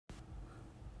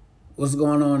What's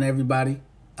going on, everybody?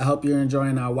 I hope you're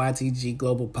enjoying our YTG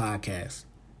Global podcast.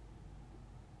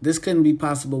 This couldn't be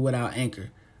possible without Anchor,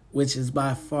 which is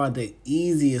by far the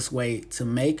easiest way to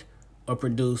make or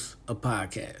produce a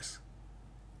podcast.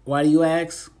 Why do you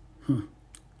ask?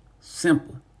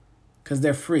 Simple. Because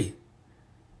they're free.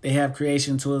 They have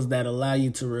creation tools that allow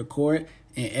you to record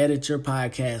and edit your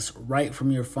podcast right from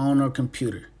your phone or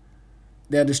computer.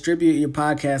 They'll distribute your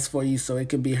podcast for you so it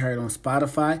can be heard on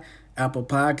Spotify, Apple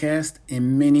Podcasts,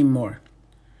 and many more.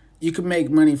 You can make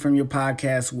money from your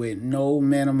podcast with no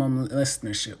minimum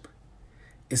listenership.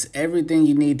 It's everything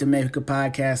you need to make a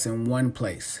podcast in one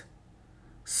place.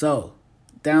 So,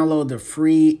 download the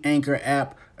free Anchor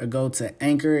app or go to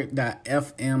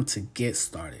anchor.fm to get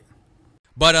started.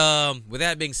 But with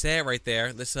that being said right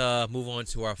there, let's move on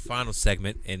to our final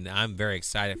segment, and I'm very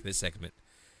excited for this segment.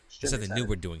 There's something new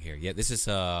we're doing here. Yeah, this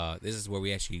is where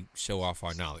we actually show off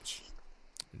our knowledge.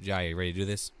 Jai, you ready to do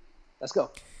this? Let's go.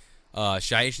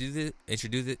 Should I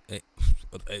introduce it?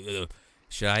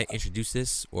 Should I introduce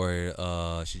this,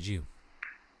 or should you?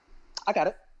 I got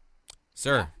it.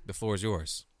 Sir, the floor is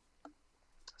yours.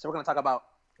 So we talked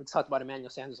about Emmanuel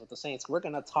Sanders with the Saints. We're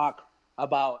going to talk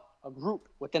about a group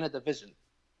within a division.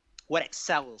 What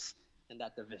excels in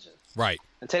that division. Right.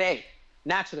 And today,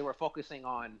 naturally, we're focusing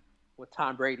on with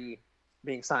Tom Brady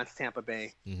being signed to Tampa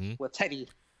Bay, with Teddy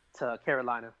to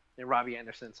Carolina, and Robbie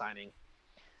Anderson signing.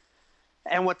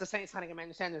 And with the Saints signing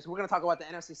Emmanuel Sanders, we're going to talk about the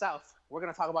NFC South. We're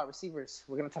going to talk about receivers.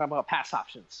 We're going to talk about pass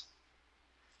options.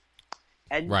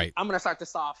 And right. I'm going to start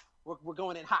this off. We're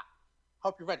going in hot.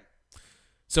 Hope you're ready.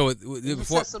 So you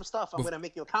before said some stuff I'm going to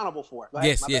make you accountable for.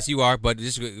 Yes, you are. But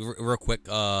just real quick,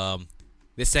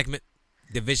 this segment,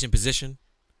 division position.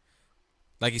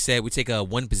 Like you said, we take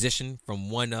one position from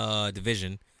one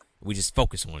division. We just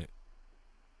focus on it.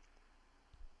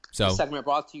 So this segment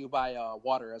brought to you by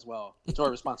water as well. Enjoy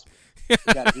responsibly. You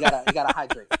gotta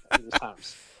hydrate at these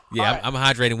times. Yeah, right. I'm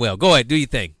hydrating well. Go ahead, do your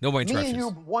thing. No more Me interruptions. and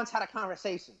you once had a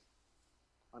conversation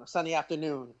on a Sunday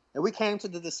afternoon, and we came to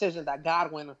the decision that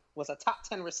Godwin was a top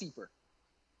 10 receiver.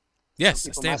 Yes, Some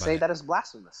I people stand might by say that. that is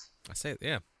blasphemous. I say it,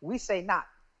 yeah. We say not.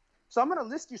 So I'm going to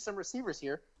list you some receivers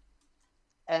here,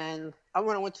 and I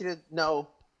want you to know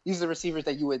these are the receivers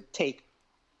that you would take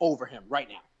over him right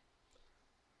now.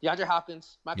 DeAndre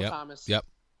Hopkins, Michael Thomas,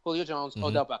 Julio Jones,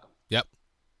 Odell Beckham. Yep.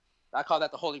 I call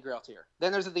that the Holy Grail tier.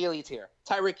 Then there's the elite tier.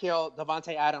 Tyreek Hill,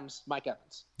 Devontae Adams, Mike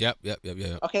Evans. Yep.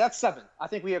 Okay, that's 7. I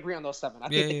think we agree on those 7. I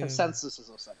think the consensus is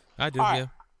those 7. I do, All right. yeah.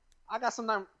 I got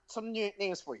some new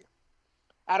names for you.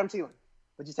 Adam Thielen.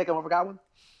 Would you take him over Godwin?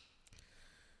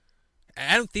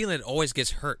 Adam Thielen always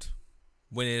gets hurt.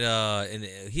 And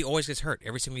he always gets hurt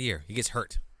every single year. He gets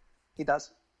hurt. He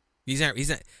does. He's not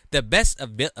the best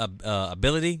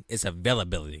ability is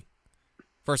availability.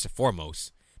 First and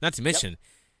foremost. Not to mention,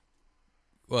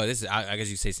 well, this is I guess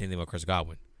you say the same thing about Chris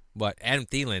Godwin. But Adam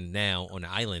Thielen now on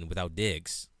the island without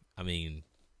Diggs, I mean,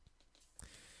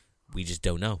 we just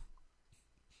don't know.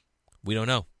 We don't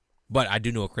know. But I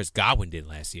do know what Chris Godwin did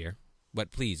last year.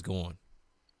 But please go on.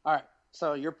 All right.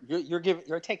 So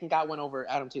you're taking Godwin over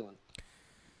Adam Thielen.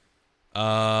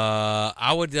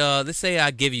 I would let's say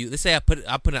I put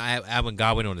Adam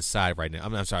Godwin on the side right now.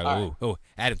 I'm sorry. Right.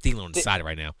 Adam Thielen on the side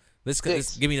right now. Let's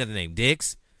give me another name.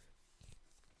 Diggs.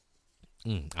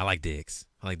 I like Diggs.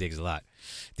 I like Diggs a lot.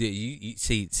 You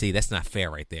see that's not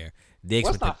fair right there.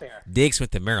 What's not fair? Diggs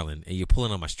went to Maryland, and you're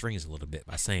pulling on my strings a little bit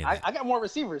by saying that. I got more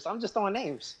receivers. I'm just throwing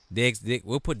names. Diggs,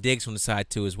 we'll put Diggs on the side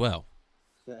too as well.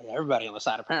 Yeah, everybody on the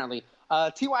side apparently.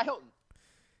 T.Y. Hilton.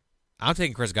 I'm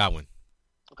taking Chris Godwin.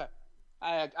 Okay,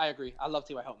 I agree. I love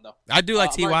T.Y. Hilton though. I do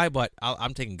like T.Y., but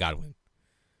I'm taking Godwin.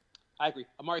 I agree.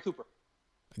 Amari Cooper.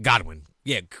 Godwin.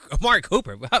 Yeah, Amari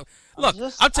Cooper. Look,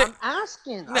 I'm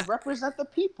asking. I represent the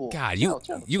people. God, you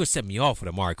can set me off with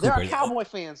Amari Cooper. There are Cowboy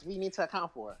fans we need to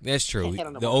account for. That's true.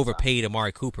 The overpaid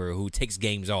Amari Cooper who takes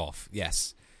games off.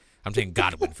 Yes. I'm taking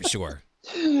Godwin for sure.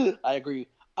 I agree.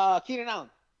 Keenan Allen.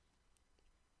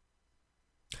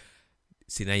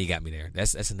 See, now you got me there.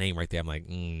 That's a name right there. I'm like,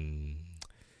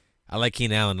 I like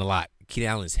Keenan Allen a lot. Keenan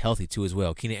Allen is healthy too as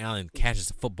well. Keenan Allen catches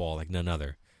the football like none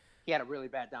other. He had a really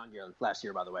bad down year last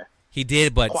year, by the way. He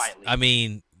did, but quietly. I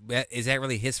mean, is that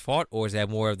really his fault, or is that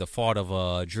more of the fault of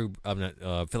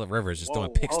Phillip Rivers just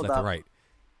throwing picks left and right?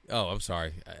 Oh, I'm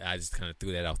sorry. I just kind of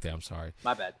threw that out there. I'm sorry.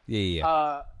 My bad.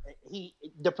 Yeah.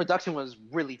 The production was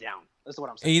really down. That's what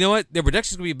I'm saying. And you know what? The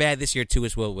production's gonna be bad this year too,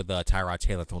 as well, with Tyrod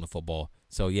Taylor throwing the football.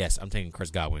 So yes, I'm taking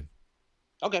Chris Godwin.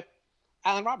 Okay.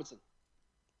 Allen Robinson.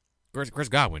 Chris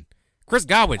Godwin. Chris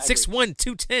Godwin, 6'1",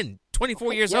 210,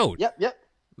 24 years old. Yep.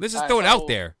 Let's just throw it out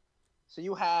there. So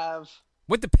you have...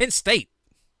 Went to Penn State.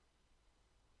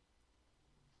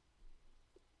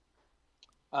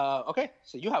 Okay,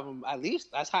 so you have them at least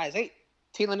as high as 8.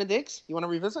 Thielen and Diggs, you want to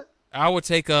revisit? I would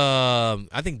take.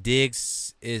 I think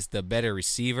Diggs is the better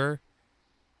receiver.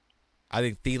 I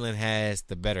think Thielen has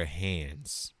the better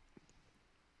hands.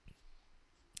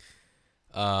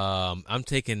 I'm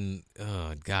taking.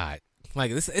 Oh God,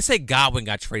 like let's say Godwin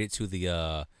got traded to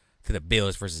the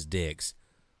Bills versus Diggs.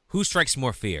 Who strikes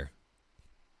more fear?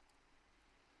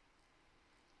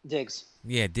 Diggs.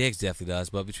 Yeah, Diggs definitely does.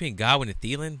 But between Godwin and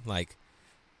Thielen, like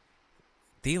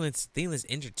Thielen's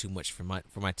injured too much for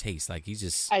my taste. Like he's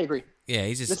just. I agree. Yeah,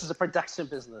 he's just. This is a production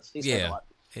business. He's a lot.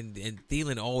 And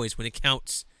Thielen always, when it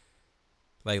counts,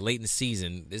 like late in the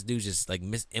season, this dude's just like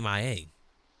MIA.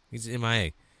 He's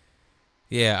MIA.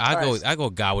 Yeah, I go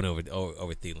Godwin over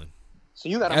Thielen. So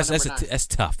you got him that's number 9. That's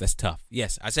tough. That's tough.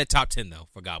 Yes, I said top 10 though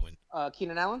for Godwin.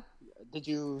 Keenan Allen. Did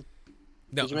you?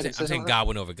 No, I'm taking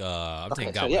Godwin over. I'm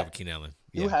taking Godwin over Keenan Allen.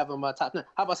 Yeah. You have him top 10.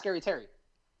 How about Scary Terry?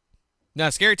 No,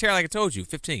 Scary Terry, like I told you,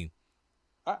 15.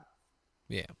 All right.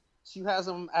 Yeah. So you has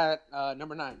him at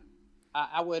number 9.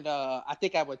 I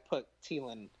think I would put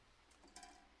Thielen,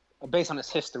 based on his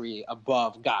history,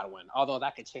 above Godwin. Although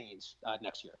that could change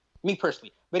next year. Me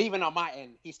personally, but even on my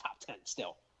end, he's top 10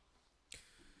 still.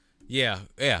 Yeah.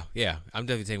 I'm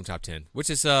definitely taking top 10, which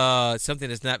is something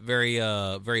that's not very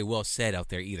well said out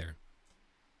there either.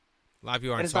 A lot of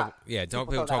people aren't talking. Yeah, don't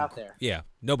people talk out there. Yeah,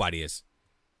 nobody is.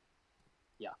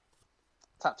 Yeah,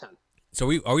 top 10. So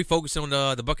are we focused on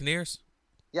the Buccaneers?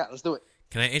 Yeah, let's do it.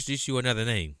 Can I introduce you another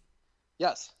name?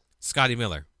 Yes. Scotty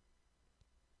Miller.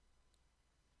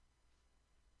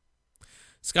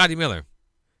 Scotty Miller.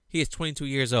 He is 22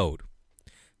 years old,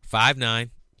 5'9",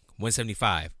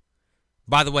 175.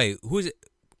 By the way, who is it?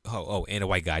 Oh, and a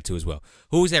white guy too as well.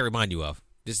 Who does that remind you of?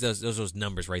 Just those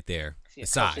numbers right there. The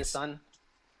size. His son.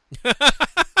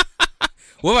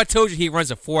 What if I told you he runs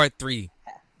a 4.3?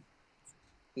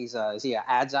 Is he an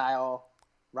agile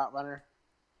route runner?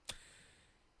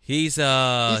 These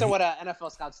are what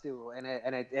NFL scouts do, and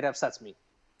it upsets me.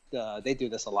 They do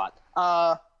this a lot.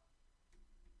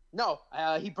 No,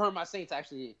 he burned my Saints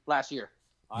actually last year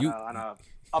on a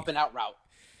up and out route,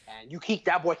 and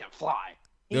that boy can fly.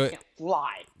 He can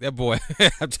fly. That boy,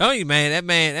 I'm telling you, man, that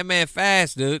man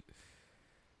fast, dude.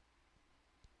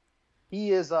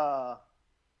 He is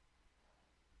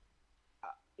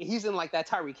he's in like that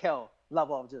Tyreek Hill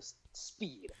level of just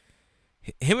speed.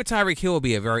 Him and Tyreek Hill will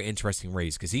be a very interesting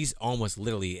race because he's almost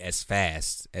literally as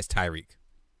fast as Tyreek.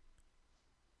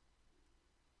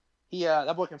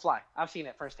 That boy can fly. I've seen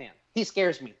it firsthand. He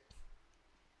scares me.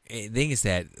 And the thing is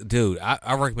that, dude,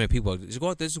 I recommend people just go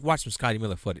out there, just watch some Scotty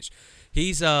Miller footage.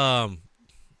 He's this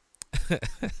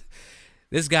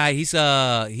guy. He's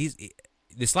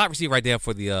the slot receiver right there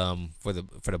for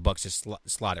the Bucks. Just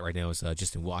slotted right now is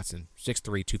Justin Watson, 6'3",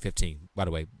 215. By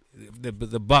the way,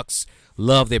 the Bucks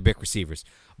love their big receivers,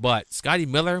 but Scotty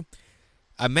Miller,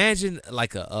 imagine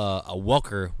like a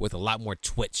Welker with a lot more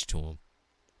twitch to him.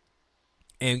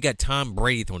 And we got Tom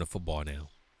Brady throwing the football now.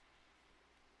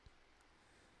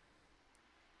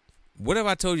 What if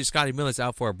I told you Scotty Miller's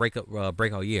out for a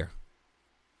breakout year?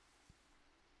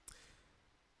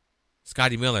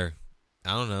 Scotty Miller,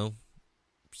 I don't know,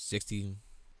 60,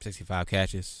 65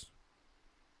 catches,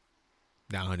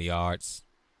 900 yards,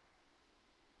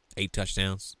 8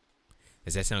 touchdowns.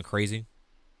 Does that sound crazy?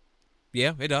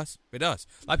 Yeah, it does. It does.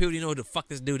 A lot of people don't know who the fuck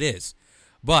this dude is.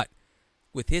 But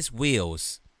with his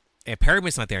wheels, and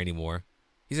Perryman's not there anymore.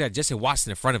 He's got Justin Watson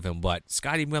in front of him, but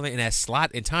Scotty Miller in that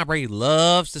slot, and Tom Brady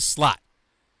loves the slot.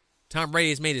 Tom Brady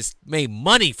has made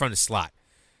money from the slot.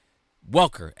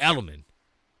 Welker, Edelman.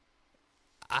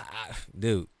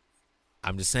 Dude,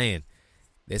 I'm just saying,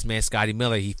 this man Scotty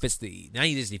Miller, he fit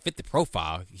the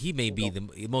profile. He may be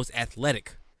the most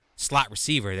athletic slot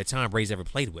receiver that Tom Brady's ever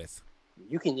played with.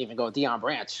 You can even go Deion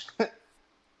Branch.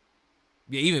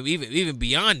 Yeah, even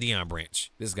beyond Deion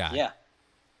Branch, this guy. Yeah.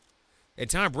 And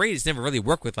Tom Brady's never really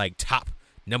worked with like top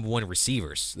number 1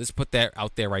 receivers. Let's put that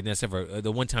out there right now. Except for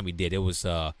the one time he did, it was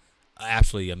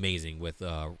absolutely amazing with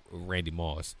Randy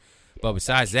Moss. But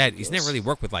besides that, he's never really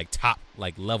worked with like top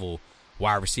like level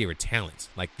wide receiver talent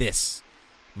like this.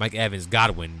 Mike Evans,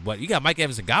 Godwin. But you got Mike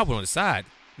Evans and Godwin on the side,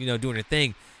 doing their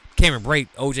thing. Cameron Brate,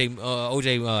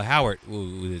 OJ Howard.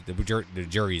 Ooh, the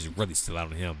jury is really still out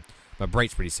on him. But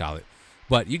Brate's pretty solid.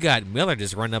 But you got Miller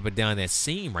just running up and down that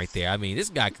seam right there. I mean, this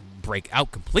guy can break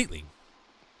out completely.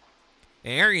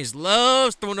 And Arians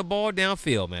loves throwing the ball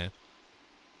downfield, man.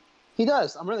 He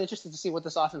does. I'm really interested to see what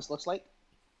this offense looks like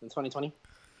in 2020.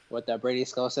 What Brady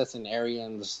skill sets and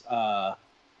Arians'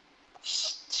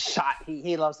 shot.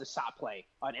 He loves the shot play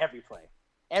on every play.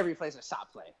 Every play's a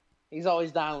shot play. He's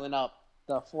always dialing up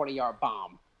the 40-yard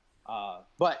bomb.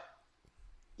 But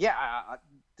Yeah,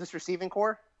 this receiving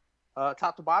core,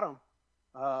 top to bottom,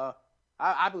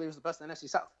 I believe is the best in the NFC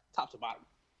South, top to bottom.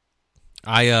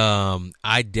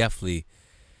 I definitely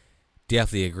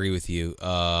agree with you.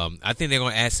 I think they're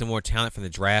going to add some more talent from the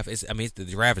draft. The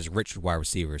draft is rich with wide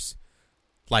receivers.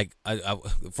 Like,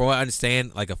 from what I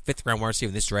understand, like a 5th round wide receiver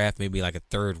in this draft, maybe like a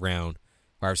 3rd round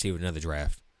wide receiver in another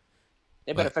draft.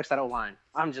 They better fix that O-line.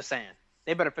 I'm just saying.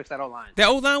 They better fix that O-line. That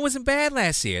O-line wasn't bad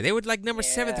last year. They were like number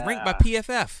 7th ranked by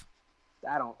PFF.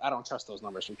 I don't trust those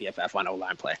numbers from PFF on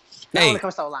O-line play. Not when it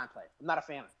comes to O-line play. I'm not a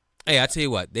fan of it. Hey, I tell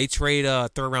you what, they trade a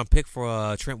 3rd round pick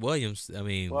for Trent Williams. I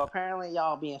mean, well, apparently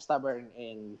y'all being stubborn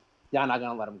and y'all not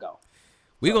gonna let him go.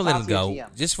 We're gonna let him go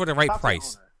just for the right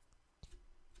price.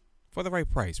 For the right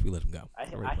price, we let him go.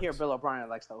 I hear Bill O'Brien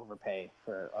likes to overpay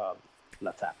for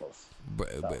left tackles.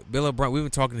 Bill O'Brien, we've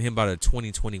been talking to him about a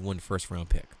 2021 1st round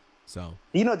pick. So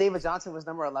you know, David Johnson was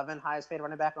number 11 highest paid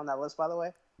running back on that list, by the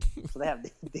way. So they have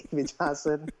David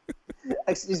Johnson.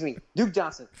 Excuse me, Duke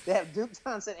Johnson. They have Duke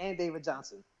Johnson and David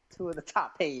Johnson, 2 of the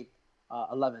top paid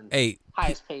 11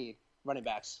 highest paid running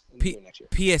backs in the year next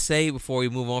year. PSA before we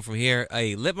move on from here.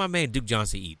 Hey, let my man Duke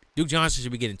Johnson eat. Duke Johnson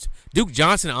should be getting. Duke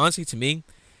Johnson, honestly, to me,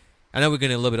 I know we're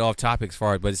getting a little bit off topic as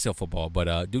far as, but it's still football.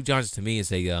 But Duke Johnson to me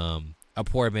is a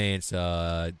poor man's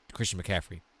Christian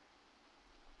McCaffrey.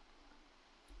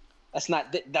 That's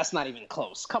not even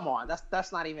close. Come on,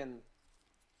 that's not even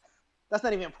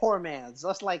poor man's.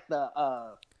 That's like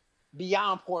the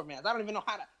beyond poor man's. I don't even know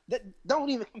how to. Don't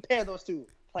even compare those two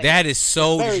players. That is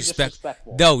so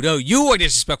disrespectful. No, you are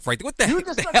disrespectful right there. What the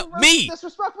hell? Me?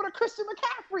 Disrespectful to Christian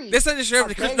McCaffrey. That's not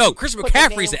disrespectful. Okay, no, Christian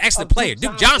McCaffrey is an excellent player.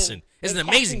 Duke Johnson is an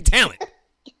amazing talent.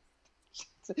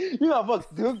 You know,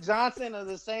 but Duke Johnson is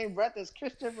the same breath as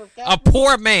Christian McCaffrey. A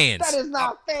poor man's. That is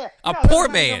not fair. Poor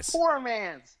man's. A poor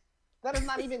man's. That is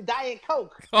not even Diet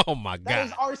Coke. Oh, my God. That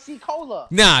is RC Cola.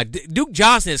 Nah, Duke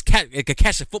Johnson could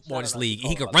catch the football in this league, and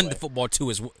he could run the football, too,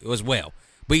 as well.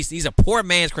 But he's a poor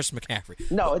man's Christian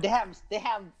McCaffrey. No, they have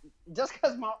just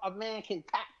because a man can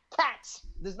catch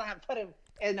does not put him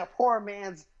in a poor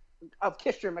man's of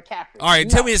Christian McCaffrey. All right,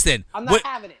 tell me this then. I'm not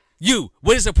having it.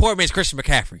 What is a poor man's Christian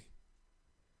McCaffrey?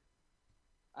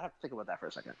 I have to think about that for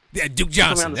a second. Yeah, Duke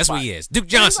Johnson. That's what he is. Duke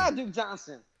Johnson. That's not Duke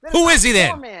Johnson. Who is he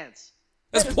then? Poor man's.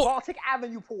 That's poor. Baltic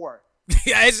Avenue poor.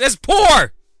 Yeah, that's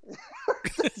poor.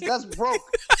 That's broke.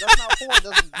 That's not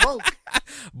poor. That's broke.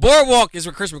 Boardwalk is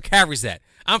where Chris McCaffrey's at.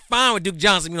 I'm fine with Duke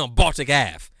Johnson being on Baltic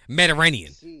Ave,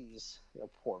 Mediterranean. Jeez, you're a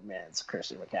poor man's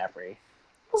Christian McCaffrey.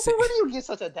 Where do you get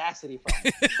such audacity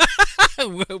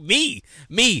from? Me.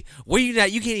 Where you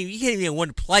not? You can't even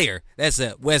one player. That's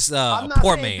a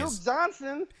poor man's. Duke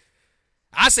Johnson.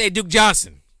 I say Duke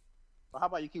Johnson. Well, how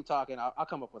about you keep talking? I'll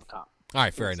come up with a comp. All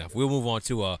right, fair enough. We'll move on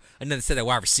to another set of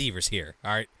wide receivers here.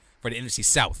 All right, for the NFC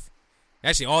South.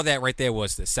 Actually, all that right there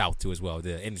was the South too as well. The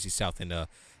NFC South and the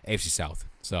AFC South.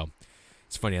 So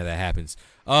it's funny how that happens.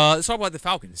 Let's talk about the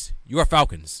Falcons. Your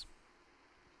Falcons.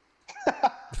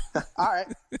 All right.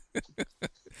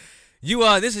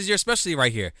 This is your specialty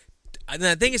right here. And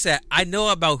the thing is that I know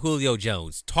about Julio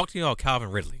Jones. Talk to me about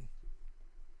Calvin Ridley.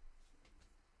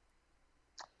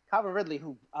 Calvin Ridley,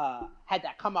 who had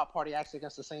that come-out party actually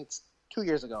against the Saints 2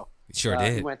 years ago. Sure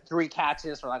did. He went 3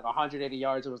 catches for like 180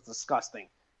 yards. It was disgusting.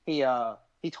 He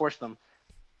torched them.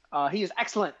 He is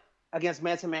excellent against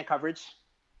man-to-man coverage.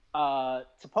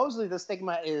 Supposedly the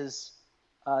stigma is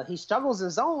he struggles in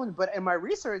zone, but in my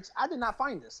research, I did not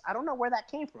find this. I don't know where that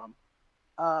came from,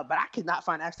 but I could not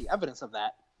find actually evidence of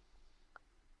that.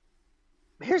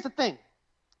 But here's the thing.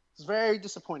 It's very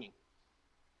disappointing.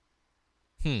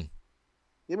 Give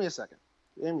me a second.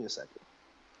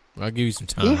 I'll give you some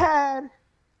time. He had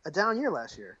a down year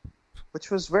last year, which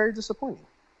was very disappointing.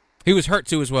 He was hurt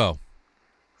too as well.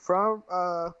 From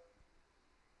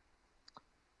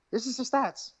this is the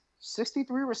stats: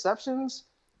 63 receptions,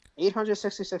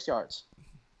 866 yards.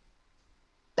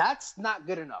 That's not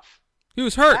good enough. He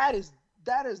was hurt.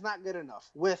 That is not good enough.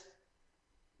 With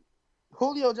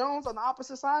Julio Jones on the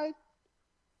opposite side,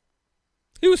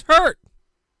 he was hurt.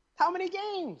 How many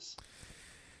games?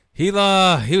 He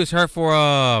was hurt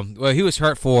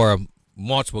for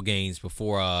multiple games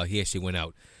before he actually went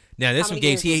out. Now there's some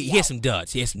games he had some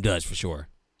duds. He had some duds for sure.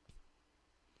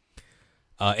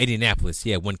 Indianapolis, he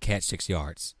had 1 catch, 6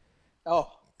 yards.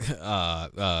 Oh.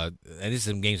 And this is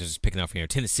some games I was just picking up from here.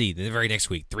 Tennessee, the very next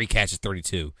week, 3 catches,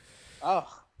 32.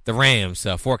 Oh. The Rams,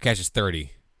 4 catches,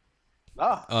 30.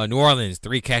 Oh. New Orleans,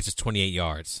 3 catches, 28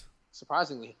 yards.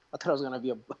 Surprisingly, I thought it was gonna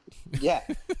be yeah.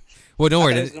 Well, don't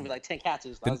worry. It was gonna be like 10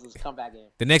 catches. That was his comeback game.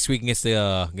 The next week against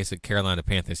the Carolina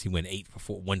Panthers, he went 8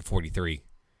 for 143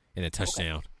 and a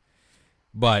touchdown. Okay.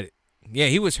 But Yeah,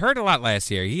 he was hurt a lot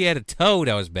last year. He had a toe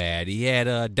that was bad. He had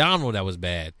a abdominal that was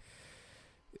bad.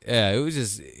 Yeah, he was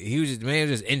just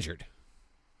injured.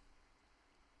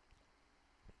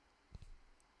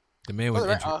 The man was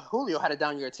injured. Julio had a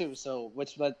down year too, so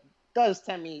which does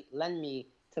lend me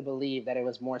to believe that it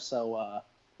was more so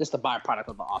just a byproduct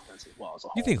of the offense as well as a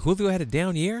whole. You think Julio had a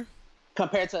down year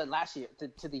compared to last year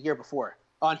to the year before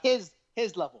on his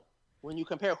level? When you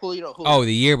compare Julio to Julio. Oh,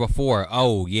 the year before.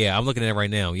 Oh, yeah, I'm looking at it right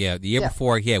now. Yeah, the year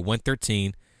before he had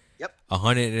 113. Yep.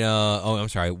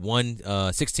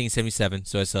 1677.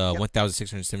 So it's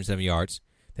 1,677 yards.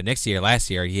 The next year,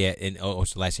 last year he had 10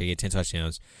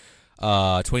 touchdowns.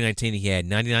 2019 he had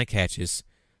 99 catches,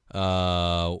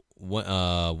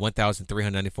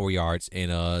 1,394 yards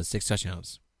and 6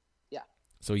 touchdowns. Yeah.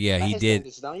 So yeah, he did.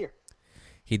 This is down year.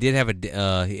 He did have a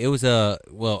down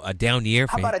year.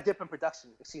 How about a different production?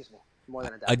 Excuse me, more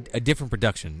than a down year. A different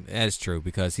production. That is true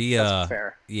because he. That's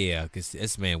fair. Yeah, because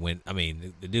this man went. I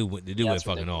mean, the dude went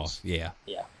fucking off. Yeah.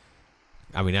 Yeah.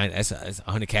 I mean, that's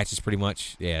 100 catches pretty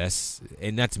much. Yeah,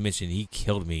 and not to mention he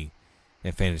killed me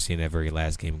in fantasy in that very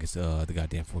last game against the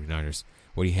goddamn 49ers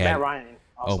where he had. Matt Ryan.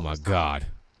 Oh my god.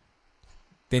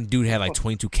 Then dude had like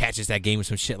 22 catches that game or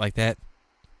some shit like that.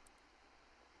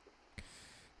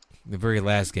 The very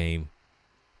last game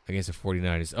against the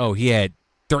 49ers. Oh, he had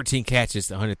 13 catches,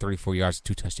 134 yards,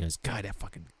 2 touchdowns. God, that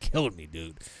fucking killed me,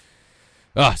 dude.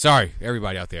 Oh, sorry,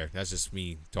 everybody out there. That's just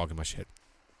me talking my shit.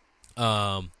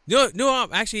 I'm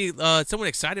actually somewhat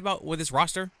excited about with this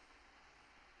roster.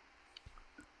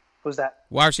 Who's that?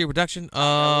 Wide receiver production.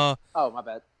 Oh, my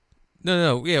bad.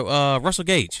 No. Yeah, Russell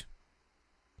Gage.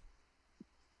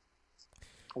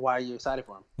 Why are you excited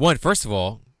for him? One, first of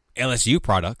all, LSU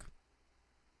product.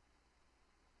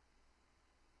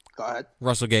 Go ahead.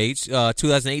 Russell Gage,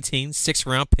 2018,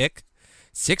 6th-round pick,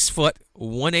 6 foot,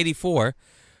 184.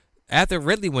 After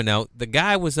Ridley went out, the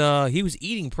guy was he was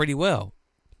eating pretty well.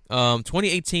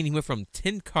 2018, he went from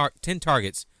 10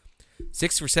 targets,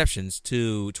 6 receptions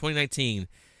to 2019,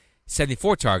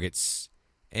 74 targets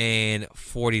and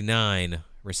 49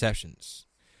 receptions.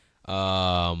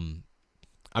 I'm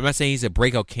not saying he's a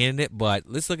breakout candidate, but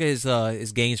let's look at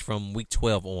his games from week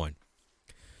 12 on.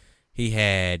 He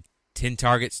had 10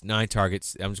 targets, 9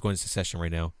 targets. I'm just going in succession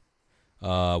right now.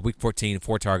 Week 14,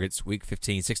 4 targets. Week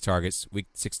 15, 6 targets. Week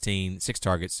 16, 6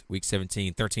 targets. Week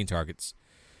 17, 13 targets.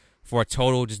 For a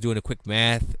total, just doing a quick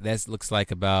math, that looks like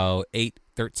about 8,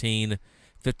 13,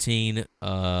 15,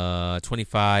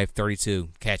 25, 32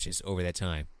 catches over that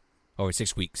time, over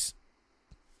 6 weeks.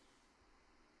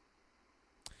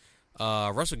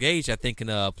 Russell Gage, I think,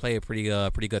 can play a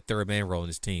pretty good third man role in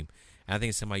this team. And I think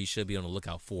it's somebody you should be on the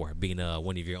lookout for, being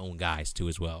one of your own guys too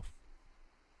as well.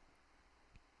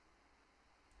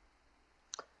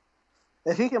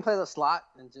 If he can play the slot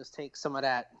and just take some of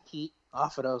that heat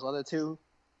off of those other two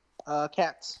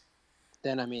cats,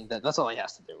 then I mean that's all he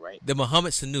has to do, right? The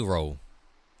Mohamed Sanu role.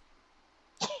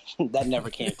 That never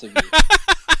came to me.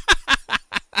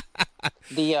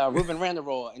 The Ruben Randall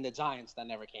role in the Giants, that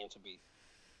never came to be.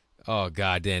 Oh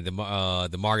god damn,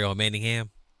 the Mario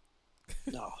Manningham.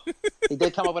 No, he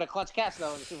did come up with a clutch catch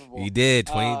though in the Super Bowl. He did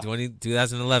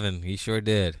 2011. He sure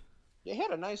did. Yeah, he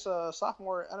had a nice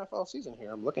sophomore NFL season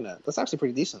here. I'm looking at. That's actually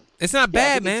pretty decent. It's not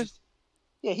bad, man.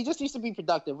 He just needs to be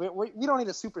productive. We don't need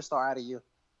a superstar out of you.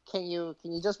 Can you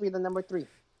just be the number 3?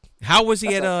 How was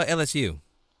he at LSU?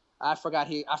 I forgot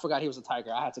he was a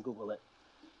Tiger. I had to Google it.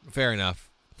 Fair enough.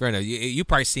 You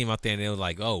probably see him out there and it was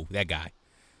like, oh, that guy.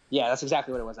 Yeah, that's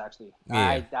exactly what it was actually.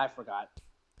 Yeah. I forgot.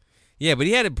 Yeah, but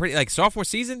he had a pretty sophomore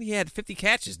season. He had 50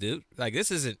 catches, dude. Like this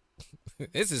isn't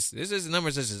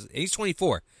numbers. He's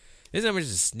 24. His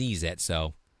numbers just sneeze at.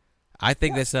 So I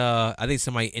think that's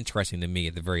somebody interesting to me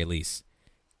at the very least.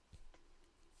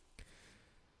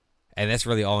 And that's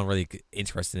really all I'm really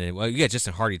interested in. Well, you got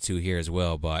Justin Hardy too here as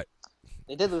well, but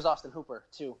they did lose Austin Hooper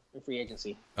too in free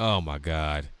agency. Oh my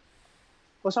God.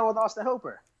 What's wrong with Austin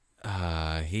Hooper?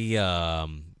 He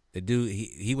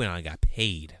went on and got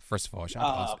paid. First of all, shout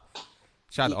out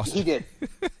to Austin. He did.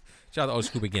 Shout out to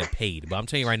Austin Hooper getting paid. But I'm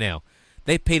telling you right now,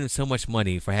 they paid him so much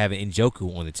money for having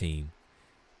Njoku on the team,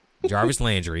 Jarvis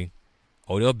Landry,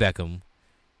 Odell Beckham,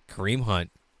 Kareem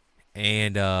Hunt,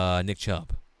 and Nick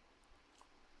Chubb.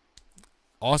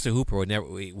 Austin Hooper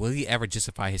will he ever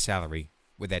justify his salary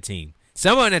with that team?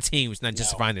 Someone on that team is not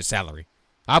justifying their salary.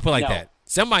 I'll put it like that.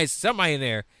 Somebody in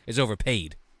there is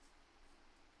overpaid.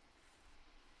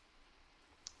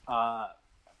 A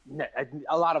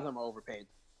lot of them are overpaid.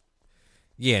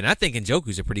 Yeah, and I think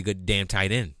Njoku's a pretty good damn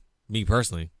tight end. Me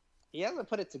personally. He hasn't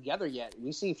put it together yet.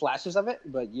 We see flashes of it,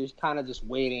 but you're kind of just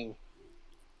waiting.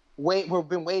 We've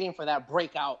been waiting for that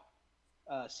breakout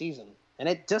season, and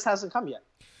it just hasn't come yet.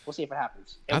 We'll see if it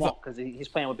happens. It won't because he's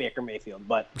playing with Baker Mayfield,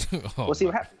 but we'll see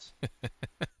what happens.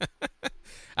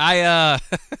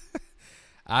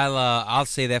 I'll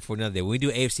say that for another day. When we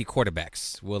do AFC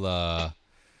quarterbacks, we'll talk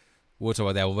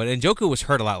about that one. But Njoku was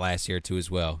hurt a lot last year too,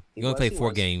 as well. He only played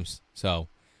 4 games, so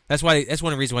that's one of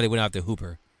the reasons why they went after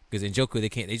Hooper, because Njoku they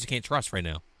just can't trust right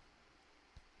now.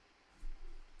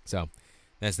 So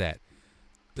that's that.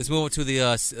 Let's move on to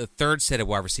the third set of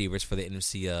wide receivers for the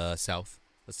NFC South.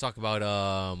 Let's talk about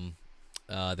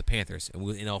the Panthers, and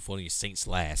we'll end off on your Saints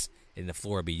last, and the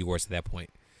floor will be yours at that point.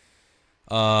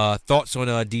 Thoughts on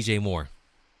DJ Moore?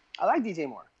 I like DJ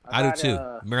Moore. I do too.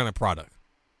 Maryland product.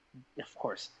 Of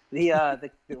course.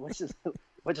 Which is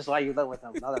why you live with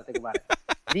him. Now that I think about it,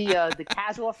 the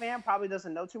casual fan probably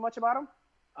doesn't know too much about him,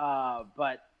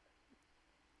 but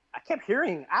I kept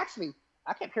hearing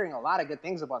a lot of good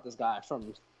things about this guy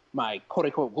from my quote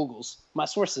unquote Googles, my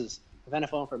sources of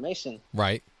NFL information.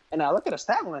 Right. And I look at his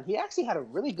stat line. He actually had a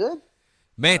really good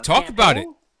talk campaign. about it.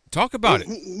 Talk about it.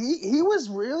 He was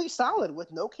really solid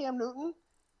with no Cam Newton,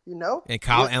 and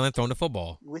Kyle Allen throwing the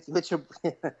football with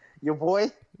your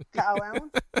boy Kyle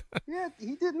Allen. Yeah,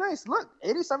 he did nice. Look,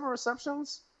 87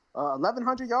 receptions,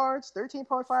 1,100 yards,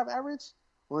 13.5 average,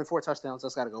 only 4 touchdowns.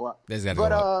 That's got to go up.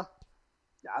 I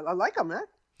like him, man.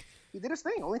 He did his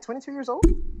thing. Only 22 years old.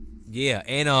 Yeah,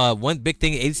 and one big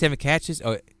thing: 87 catches.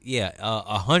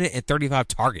 135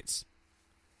 targets.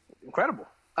 Incredible.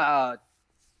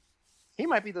 He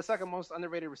might be the second most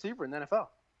underrated receiver in the NFL,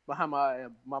 behind my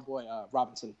boy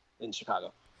Robinson in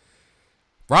Chicago.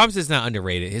 Robinson's not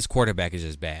underrated. His quarterback is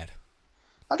just bad.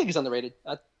 I think he's underrated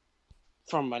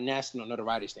from a national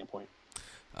notoriety standpoint.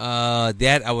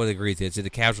 That I would agree to. To the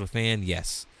casual fan,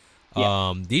 yes.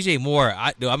 Yeah. DJ Moore,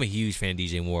 I'm a huge fan of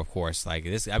DJ Moore, of course. Like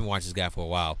this, I've been watching this guy for a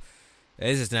while.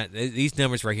 This is not; these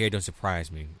numbers right here don't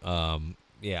surprise me.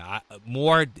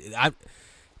 Moore.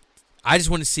 I just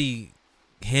want to see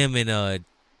him and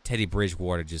Teddy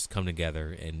Bridgewater just come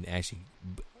together and actually.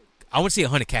 I want to see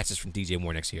 100 catches from DJ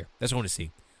Moore next year. That's what I want to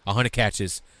see. 100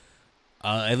 catches,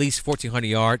 at least 1,400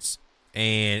 yards,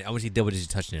 and I want to see double-digit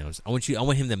touchdowns. I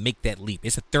want him to make that leap.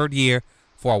 It's a third year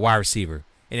for a wide receiver,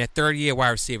 and that third year wide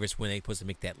receiver is when they're supposed to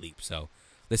make that leap. So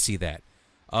let's see that.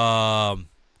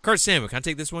 Curtis Samuel, can I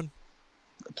take this one?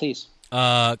 Please.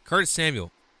 Curtis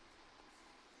Samuel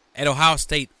at Ohio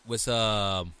State was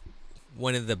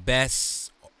one of the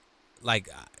best. Like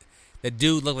the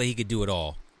dude looked like he could do it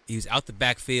all. He was out the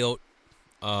backfield,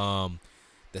 the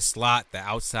slot, the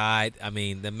outside. I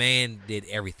mean, the man did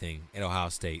everything at Ohio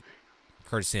State.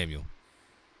 Curtis Samuel.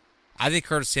 I think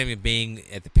Curtis Samuel being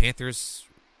at the Panthers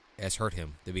has hurt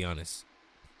him, to be honest.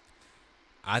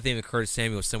 I think if Curtis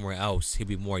Samuel was somewhere else, he'd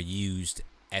be more used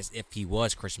as if he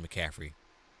was Christian McCaffrey.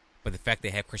 But the fact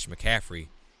they have Christian McCaffrey,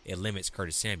 it limits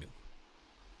Curtis Samuel.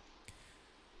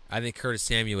 I think Curtis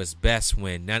Samuel is best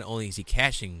when not only is he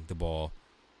catching the ball,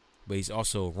 but he's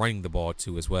also running the ball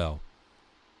too as well.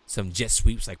 Some jet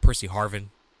sweeps like Percy Harvin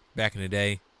back in the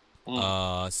day.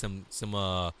 Some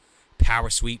power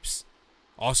sweeps,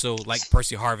 also like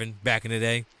Percy Harvin back in the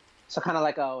day. So kind of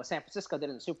like San Francisco did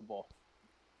in the Super Bowl.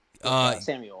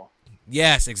 Samuel.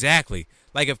 Yes, exactly.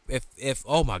 Like if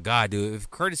oh my God, dude,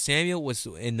 if Curtis Samuel was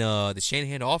in the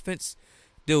Shanahan offense,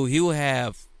 dude, he would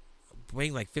have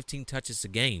bring like 15 touches a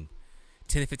game.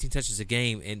 10 to 15 touches a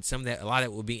game, and a lot of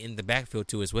that will be in the backfield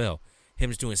too as well. Him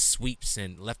just doing sweeps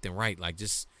and left and right, like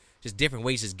just different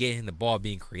ways to get him the ball,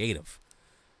 being creative.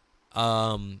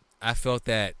 I felt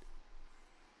that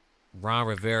Ron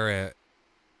Rivera,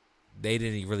 they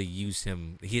didn't really use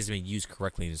him. He hasn't been used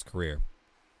correctly in his career.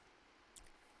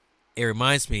 It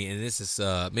reminds me, and this is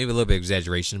maybe a little bit of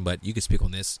exaggeration, but you can speak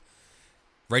on this.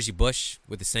 Reggie Bush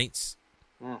with the Saints,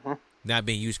 not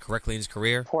being used correctly in his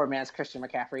career. Poor man's Christian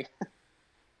McCaffrey.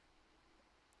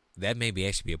 That may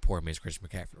actually be a poor man's Christian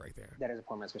McCaffrey right there. That is a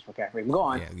poor man's Christian McCaffrey. Go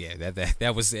on. Yeah.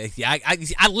 That was. Yeah,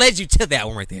 I led you to that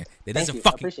one right there. Thank you. I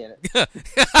appreciate it.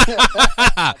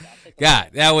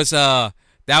 God, that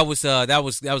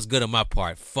was good on my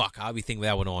part. Fuck, I'll be thinking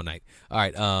that one all night. All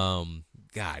right.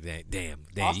 God damn.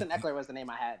 Austin Eckler was the name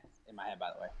I had in my head, by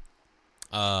the way.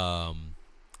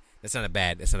 That's not a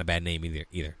bad name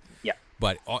either. Yeah.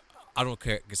 But I don't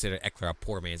consider Eckler a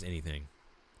poor man's anything.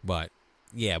 But.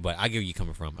 Yeah, but I get where you're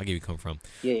coming from.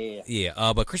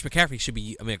 Yeah. But Chris McCaffrey should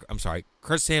be.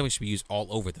 Curtis Samuel should be used all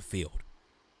over the field.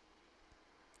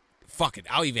 Fuck it,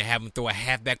 I'll even have him throw a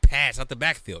halfback pass out the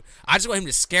backfield. I just want him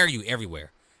to scare you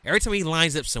everywhere. Every time he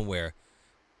lines up somewhere,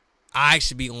 I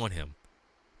should be on him.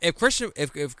 I keep saying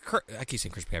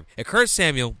Chris McCaffrey. If Curtis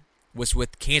Samuel was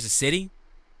with Kansas City,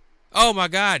 oh my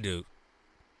God, dude,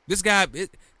 this guy,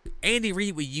 Andy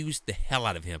Reid would use the hell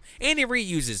out of him. Andy Reid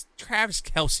uses Travis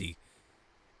Kelce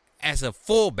as a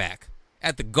fullback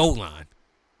at the goal line,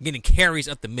 getting carries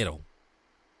up the middle.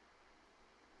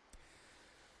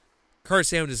 Curtis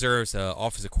Samuel deserves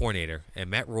offensive coordinator, and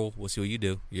Matt Rule, we'll see what you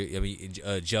do.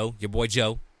 Joe, your boy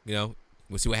Joe, we'll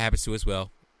see what happens to as well,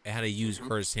 and how they use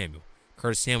Curtis Samuel.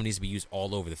 Curtis Samuel needs to be used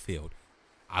all over the field.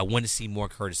 I want to see more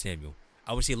Curtis Samuel.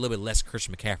 I want to see a little bit less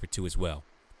Christian McCaffrey too as well,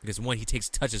 because one, he takes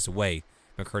touches away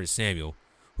from Curtis Samuel,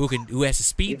 who has the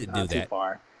speed to do that.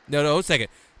 No, a second.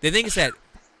 The thing is that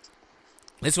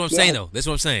this is what I'm saying though. This is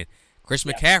what I'm saying.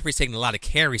 Christian McCaffrey's taken a lot of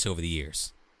carries over the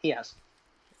years. He has.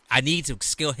 I need to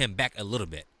scale him back a little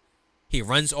bit. He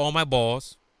runs all my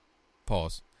balls.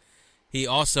 Pause. He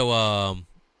also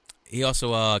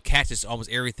catches almost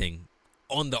everything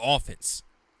on the offense.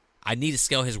 I need to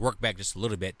scale his work back just a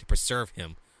little bit to preserve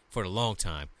him for the long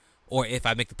time. Or if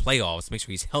I make the playoffs, make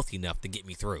sure he's healthy enough to get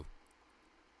me through.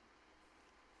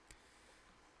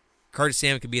 Curtis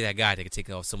Samuel could be that guy that could take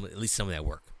off at least some of that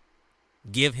work.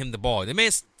 Give him the ball. The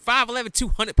man's 5'11",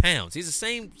 200 pounds. He's the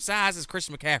same size as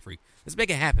Christian McCaffrey. Let's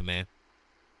make it happen, man.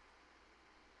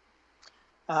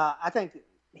 I think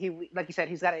like you said,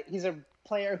 he's a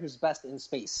player who's best in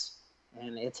space,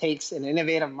 and it takes an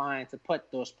innovative mind to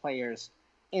put those players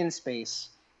in space.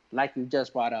 Like you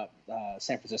just brought up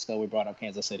San Francisco, we brought up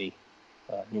Kansas City,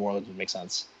 New Orleans would make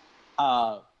sense.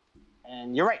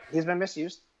 And you're right, he's been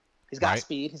misused. He's got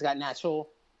speed, he's got natural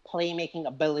playmaking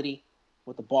ability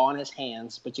with the ball in his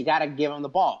hands, but you got to give him the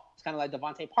ball. It's kind of like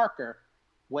Devontae Parker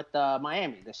with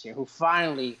Miami this year, who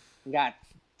finally got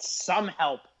some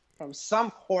help from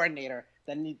some coordinator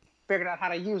that figured out how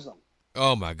to use them.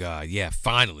 Oh, my God. Yeah,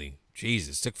 finally.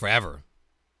 Jesus, took forever.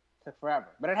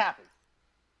 But it happened.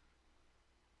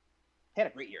 He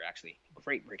had a great year, actually. A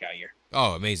great breakout year.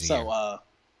 Oh, amazing year.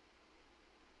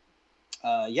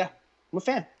 Yeah, I'm a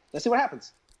fan. Let's see what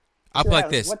happens. I'll put like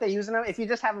this. What they're using him, if you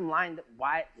just have him lined up,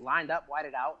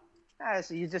 whited out,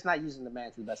 so you're just not using the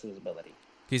man to the best of his ability.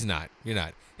 He's not. You're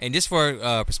not. And just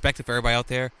for perspective for everybody out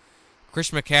there,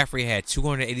 Christian McCaffrey had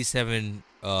 287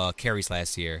 carries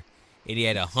last year, and he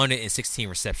had 116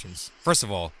 receptions. First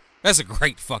of all, that's a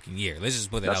great fucking year. Let's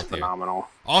just put that out there. That's phenomenal.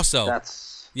 Also,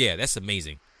 that's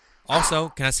amazing. Also,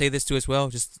 can I say this too as well?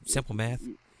 Just simple math.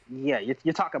 Yeah,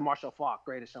 you're talking Marshall Faulk,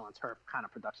 greatest show on turf kind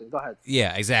of production. Go ahead.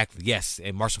 Yeah, exactly. Yes,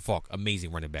 and Marshall Faulk,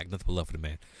 amazing running back. Nothing but love for the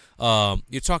man.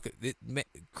 You're talking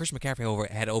Christian McCaffrey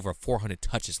had over 400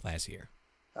 touches last year.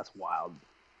 That's wild.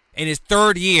 In his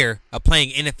third year of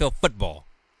playing NFL football.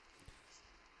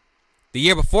 The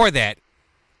year before that,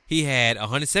 he had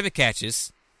 107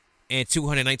 catches and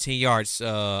 219 yards,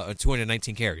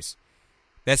 219 carries.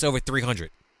 That's over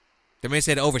 300. The man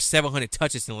said over 700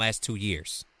 touches in the last 2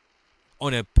 years.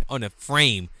 On a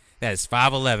frame that is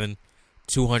 5'11",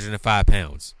 205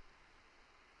 pounds.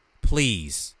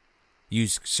 Please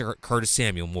use Curtis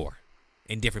Samuel more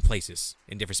in different places,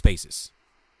 in different spaces.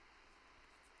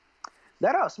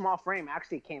 That small frame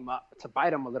actually came up to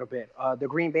bite him a little bit. The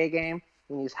Green Bay game,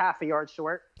 when he's half a yard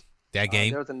short. That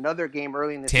game. There was another game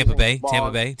early in the Tampa season. Bay.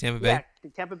 Yeah,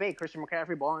 Tampa Bay. Christian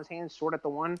McCaffrey, ball in his hands, short at the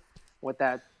one, with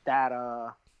that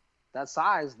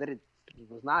size that it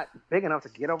was not big enough to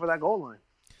get over that goal line.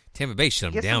 Tampa Bay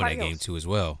shut him down that game too as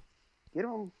well.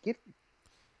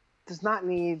 Does not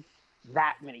need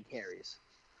that many carries.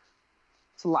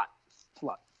 It's a lot.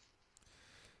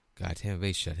 God, Tampa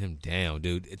Bay shut him down,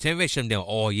 dude. Tampa Bay shut him down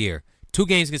all year. 2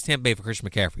 games against Tampa Bay for Christian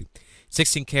McCaffrey.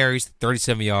 16 carries,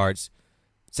 37 yards.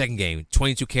 Second game,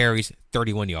 22 carries,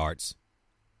 31 yards.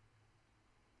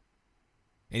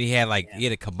 And he had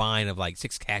a combine of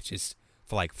 6 catches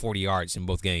for 40 yards in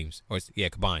both games.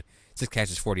 Combined. 6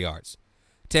 catches, 40 yards.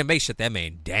 Tampa Bay shut that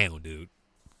man down, dude.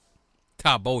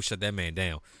 Todd Bowles shut that man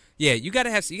down. Yeah, you got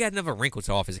another wrinkle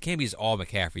to offense. It can't be just all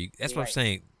McCaffrey. That's what I'm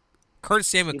saying. Curtis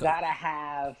Samuel. You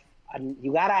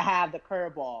gotta have the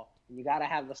curveball. You gotta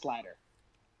have the slider.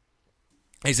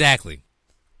 Exactly.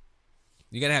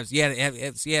 You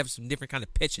have some different kind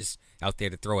of pitches out there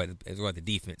to throw at the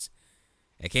defense.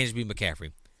 It can't just be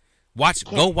McCaffrey.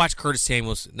 Go watch Curtis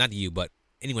Samuel's. Not you, but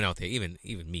anyone out there, even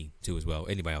me too as well.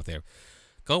 Anybody out there,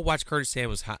 go watch Curtis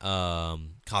Samuel's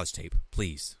college tape,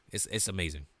 please. It's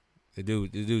amazing. The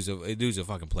dude's a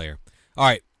fucking player. All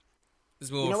right.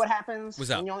 You know what happens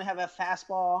when you only have a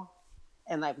fastball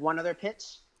and one other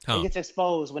pitch? It gets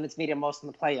exposed when it's needed most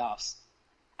in the playoffs.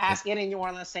 Ask any New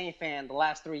Orleans Saints fan the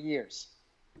last 3 years.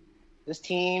 This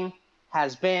team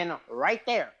has been right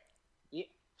there.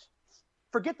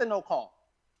 Forget the no call.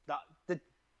 The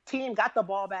team got the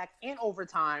ball back in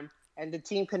overtime, and the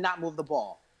team could not move the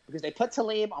ball because they put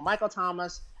Talib on Michael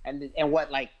Thomas and the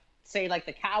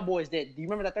Cowboys did. Do you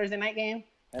remember that Thursday night game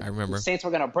I remember. The Saints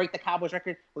were going to break the Cowboys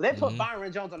record. Well, they put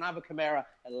Byron Jones on Alvin Kamara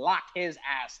and locked his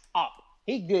ass up.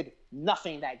 He did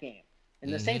nothing that game.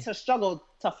 And the Saints have struggled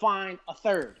to find a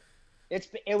third.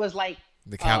 It was like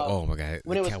oh my God,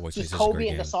 when it was Cowboys just Kobe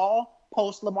and Gasol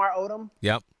post Lamar Odom.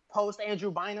 Yep. Post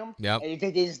Andrew Bynum. Yep.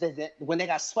 And when they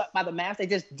got swept by the Mavs, they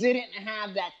just didn't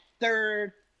have that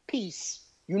third piece.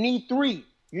 You need three.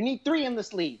 You need three in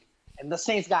this league. And the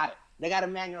Saints got it. They got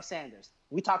Emmanuel Sanders.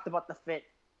 We talked about the fit.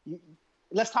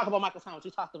 Let's talk about Michael Thomas.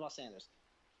 We talked about Sanders.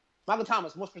 Michael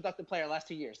Thomas, most productive player last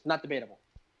 2 years. Not debatable.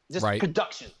 Just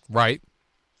production. Right.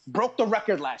 Broke the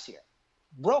record last year.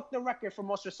 Broke the record for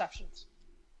most receptions.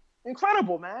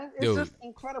 Incredible, man. It's just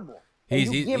incredible.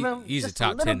 He's a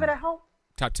top 10. Bit of help.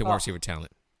 Top 10 wide receiver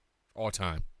talent. All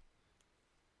time.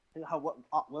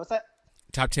 What was that?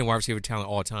 Top 10 wide receiver talent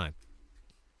all time.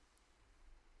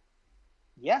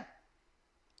 Yeah.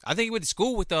 I think he went to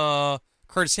school with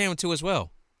Curtis Samuel too as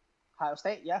well. Ohio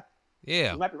State, yeah.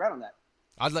 Yeah. You might be right on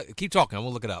that. Keep talking. I'm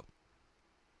gonna look it up.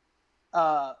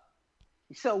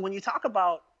 So when you talk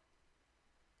about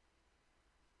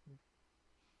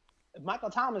Michael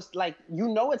Thomas, like,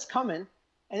 it's coming,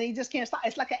 and he just can't stop.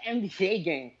 It's like an NBA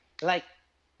game. Like,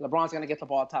 LeBron's gonna get the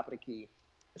ball top of the key.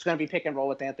 It's gonna be pick and roll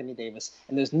with Anthony Davis,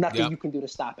 and there's nothing you can do to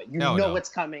stop it. You know it's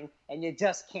coming, and you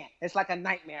just can't. It's like a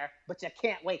nightmare, but you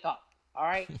can't wake up. All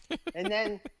right, and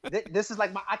then this is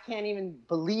like I can't even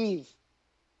believe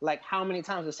like how many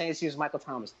times the Saints use Michael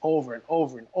Thomas over and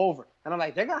over and over, and I'm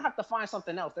like, they're gonna have to find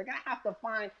something else. They're gonna have to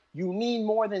find you need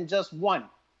more than just one.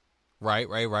 Right.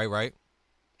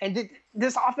 And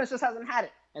this offense just hasn't had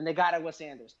it, and they got it with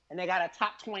Sanders, and they got a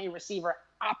top 20 receiver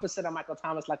opposite of Michael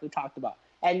Thomas, like we talked about,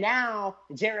 and now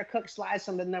Jared Cook slides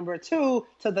from the number 2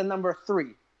 to the number 3.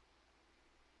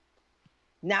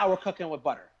 Now we're cooking with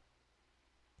butter.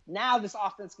 Now this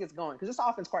offense gets going, because this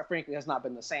offense, quite frankly, has not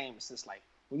been the same since, like,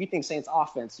 when you think Saints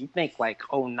offense, you think like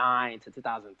 2009 to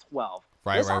 2012.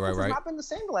 This offense has not been the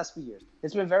same the last few years.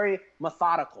 It's been very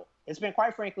methodical. It's been,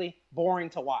 quite frankly, boring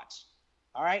to watch.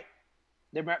 All right,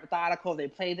 they're methodical. They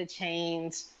play the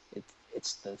chains. It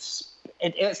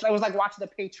was like watching the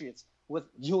Patriots with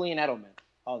Julian Edelman.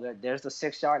 Oh, there's the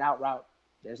 6-yard out route.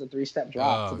 There's a 3-step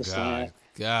drop to the slant.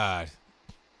 God.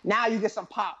 Now you get some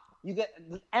pop. You get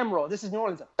Emerald. This is New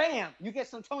Orleans. Bam! You get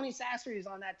some Tony Sasseries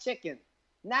on that chicken.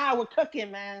 Now we're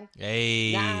cooking, man.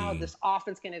 Hey. Now this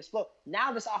offense can explode.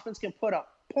 Now this offense can put up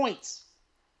points.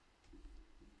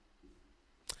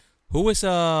 What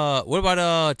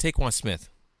about Taquan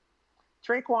Smith?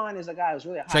 Traquan is a guy who's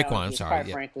really high on. I'm sorry.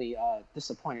 Quite frankly,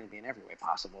 disappointed me in every way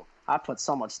possible. I put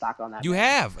so much stock on that. You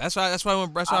have. That's why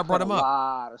I brought him up. A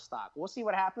lot of stock. We'll see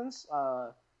what happens.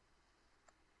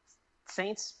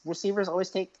 Saints receivers always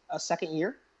take a second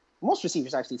year. Most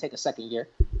receivers actually take a second year.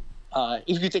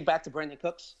 If you think back to Brandon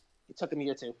Cooks, it took him a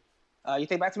year 2. You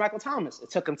think back to Michael Thomas,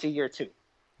 it took him to year 2.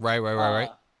 Right.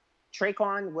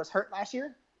 Traquan was hurt last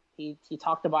year. He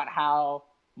talked about how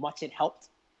much it helped.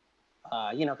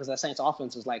 Because that Saints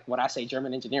offense is like what I say,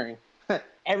 German engineering.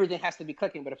 Everything has to be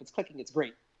clicking, but if it's clicking, it's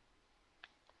great.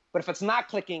 But if it's not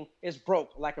clicking, it's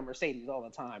broke like a Mercedes all the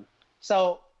time.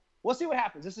 So we'll see what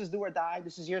happens. This is do or die.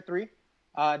 This is year 3.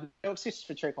 No excuses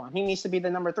for Traquan. He needs to be the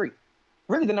number 3.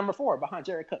 Really the number 4 behind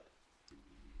Jared Cook.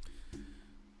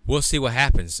 We'll see what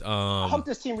happens. I hope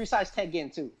this team resigns Ted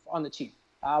Ginn, too, on the cheap.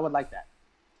 I would like that.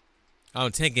 Oh,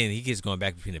 Ted Ginn, he keeps going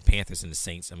back between the Panthers and the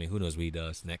Saints. I mean, who knows what he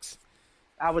does next.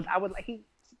 I would like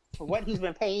for what he's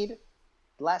been paid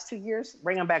the last 2 years,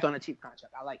 bring him back on a cheap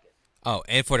contract. I like it. Oh,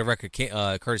 and for the record,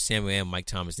 Curtis Samuel and Mike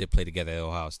Thomas did play together at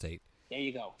Ohio State. There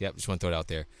you go. Yep, just want to throw it out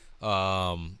there.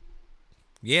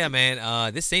 Yeah,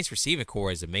 man, this Saints receiving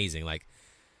core is amazing. Like,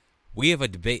 we have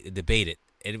debated,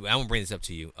 and I'm gonna bring this up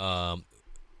to you.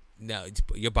 Now,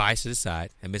 your bias to the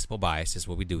side, admissible bias is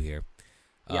what we do here.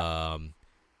 Yep.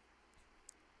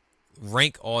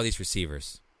 Rank all these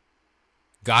receivers: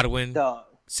 Godwin,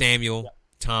 Samuel,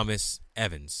 Thomas,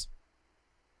 Evans.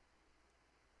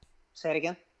 Say it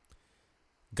again.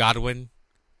 Godwin,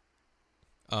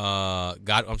 Evans,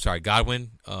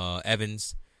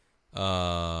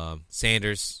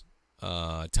 Sanders,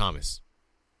 Thomas.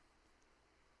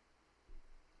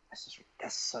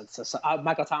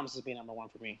 Michael Thomas is being number 1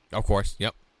 for me. Of course,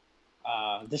 yep.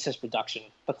 This is production.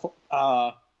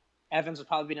 Evans would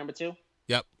probably be number 2.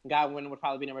 Yep. Godwin would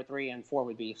probably be number 3, and 4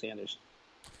 would be Sanders.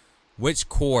 Which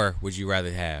core would you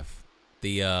rather have?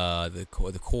 The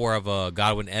core of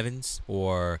Godwin, Evans,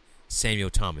 or Samuel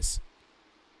Thomas?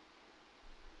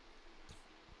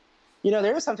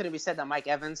 There is something to be said that Mike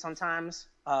Evans sometimes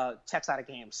checks out of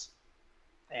games.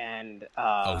 And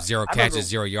 0 catches,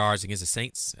 0 yards against the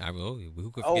Saints.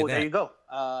 Who could forget that? There you go.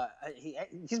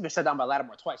 He's been shut down by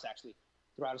Lattimore twice, actually.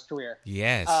 throughout his career.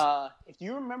 Yes. If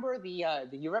you remember the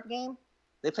Europe game,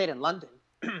 they played in London,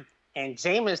 and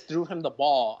Jameis threw him the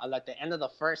ball at like the end of the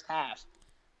first half,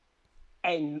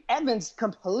 and Evans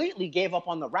completely gave up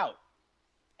on the route,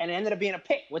 and it ended up being a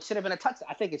pick, which should have been a touchdown.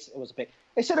 I think it was a pick.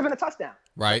 It should have been a touchdown.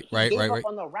 Right. He gave up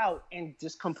on the route and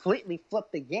just completely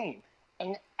flipped the game.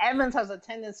 And Evans has a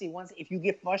tendency, if you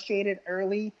get frustrated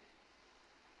early,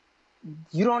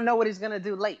 you don't know what he's going to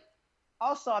do late.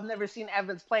 Also, I've never seen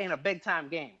Evans play in a big-time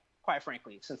game, quite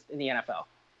frankly, since in the NFL.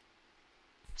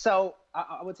 So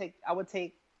I would take. I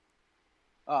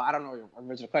don't know what your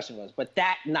original question was, but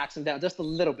that knocks him down just a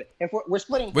little bit. If we're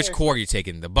splitting, which core are you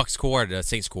taking? The Bucs core or the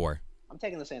Saints core? I'm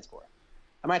taking the Saints core.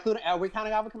 Are we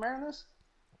counting Alvin Kamara in this?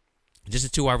 Just the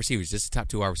 2 wide receivers. Just the top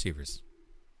 2 wide receivers.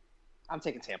 I'm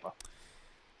taking Tampa.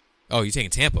 Oh, you're taking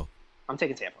Tampa. I'm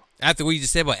taking Tampa. After what you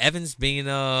just said about Evans being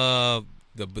the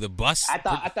bust. I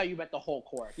thought you meant the whole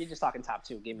core. If you're just talking top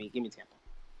 2, give me Tampa.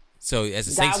 So as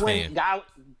a Saints fan,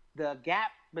 the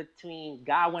gap between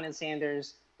Godwin and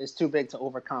Sanders is too big to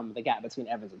overcome the gap between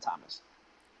Evans and Thomas.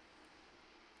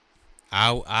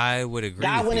 I would agree.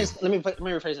 Godwin with is. Let me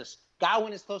rephrase this.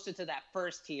 Godwin is closer to that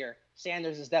first tier.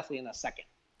 Sanders is definitely in the second.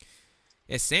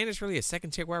 Is Sanders really a second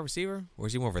tier wide receiver, or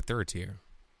is he more of a third tier?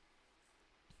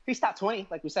 He's top 20,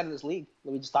 like we said in this league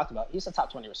that we just talked about. He's a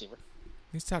top 20 receiver.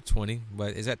 He's top 20,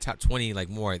 but is that top 20 like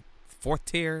more fourth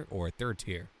tier or third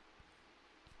tier?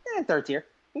 Yeah, third tier.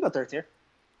 You can go third tier.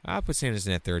 I'll put Sanders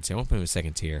in that third tier. I won't put him in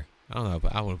second tier. I don't know,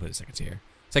 but I want to put him in second tier.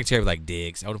 Second tier would be like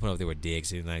Diggs. I would put him up there with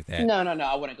Diggs, anything like that. No.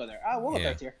 I wouldn't go there. We'll go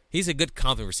third tier. He's a good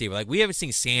compliment receiver. Like, we haven't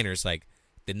seen Sanders, like,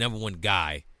 the number one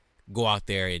guy, go out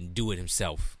there and do it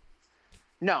himself.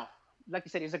 No. Like you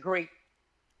said, he's a great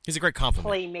compliment.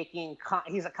 Playmaking.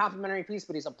 He's a complimentary piece,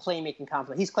 but he's a playmaking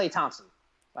compliment. He's Klay Thompson.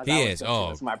 He is.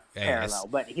 That's my parallel.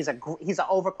 But he's an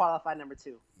overqualified number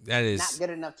 2. That is not good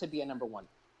enough to be a number 1.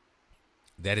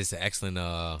 That is an excellent.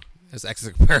 That's an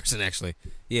excellent comparison, actually.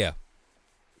 Yeah.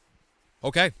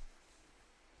 Okay.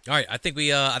 All right. I think we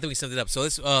summed it up. So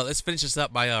let's finish this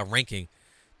up by ranking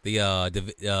the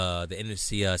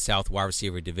NFC South wide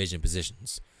receiver division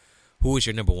positions. Who is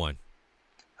your number 1?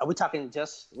 Are we talking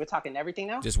we're talking everything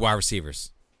now? Just wide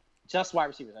receivers. Just wide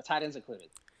receivers. Are tight ends included?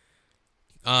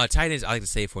 Tight ends I like to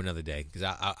save for another day because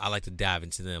I like to dive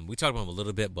into them. We talked about them a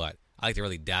little bit, but I like to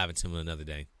really dive into them another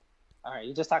day. All right.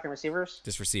 You just talking receivers?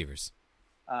 Just receivers.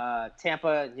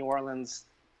 Tampa, New Orleans,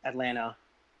 Atlanta,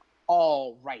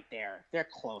 all right there. They're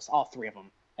close, all 3 of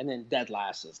them. And then dead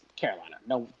last is Carolina.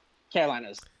 No,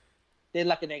 Carolina's. They're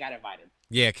lucky they got invited.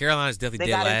 Yeah, Carolina's definitely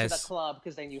dead last. They got into the club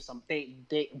because they knew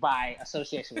they by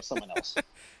association with someone else.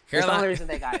 That's the only reason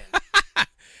they got in.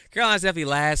 Carolina's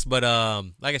definitely last, but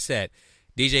like I said,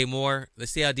 DJ Moore.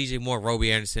 Let's see how DJ Moore,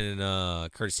 Roby Anderson,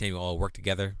 and Curtis Samuel all work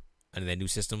together under that new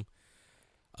system.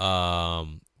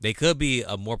 They could be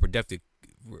a more productive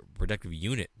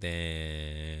unit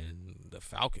than the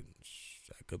Falcons.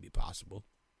 That could be possible.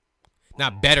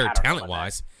 Not better talent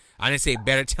wise. I didn't say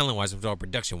better talent wise. I'm talking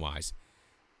production wise.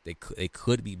 They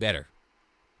could be better.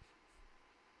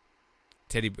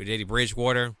 Teddy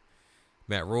Bridgewater,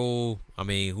 Matt Rule. I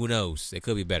mean, who knows? They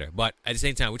could be better. But at the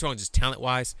same time, we're talking just talent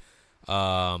wise.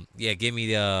 Give me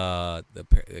the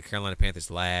Carolina Panthers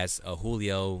last.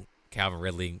 Julio, Calvin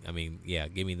Ridley. I mean,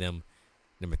 give me them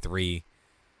number 3.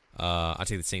 I'll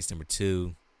take the Saints number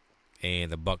 2,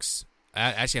 and the Bucks.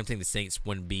 I'm taking the Saints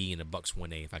 1B and the Bucks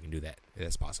 1A if I can do that. If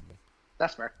that's possible.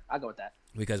 That's fair. I'll go with that.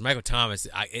 Because Michael Thomas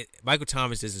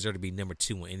doesn't deserve to be number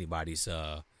 2 on anybody's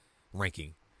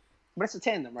ranking. But it's a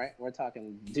tandem, right? We're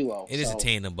talking duo. It is a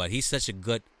tandem, but he's such a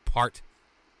good part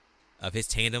of his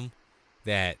tandem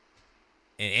that,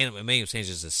 and Emmanuel Sanders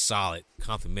is a solid,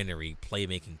 complementary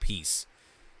playmaking piece.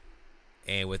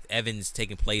 And with Evans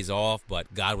taking plays off,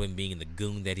 but Godwin being the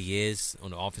goon that he is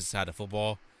on the offensive side of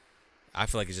football, I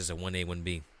feel like it's just a 1A,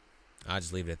 1B. I'll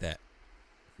just leave it at that.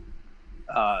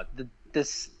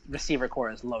 This receiver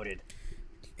core is loaded.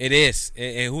 It is,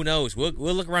 and who knows? We'll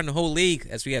look around the whole league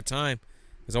as we have time,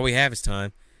 because all we have is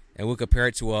time, and we'll compare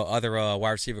it to other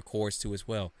wide receiver cores too as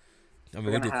well. I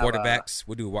mean, we'll do quarterbacks,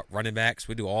 we'll do running backs,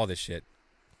 we'll do all this shit.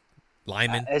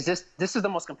 Linemen. This is the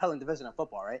most compelling division of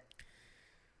football, right?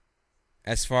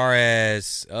 As far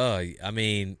as, the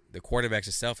quarterbacks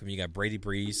itself, I mean, you got Brady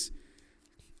Breeze.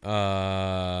 You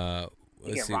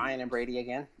get Ryan and Brady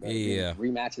again. Yeah.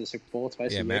 Rematch of the Super Bowl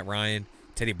twice a year. Matt Ryan,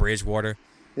 Teddy Bridgewater.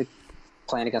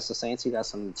 Playing against the Saints, you got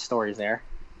some stories there.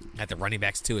 At the running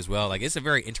backs, too, as well. Like, it's a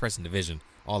very interesting division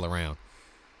all around.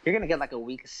 You're going to get, like, a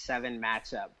Week 7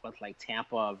 matchup with, like,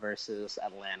 Tampa versus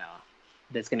Atlanta.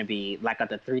 That's going to be, like, at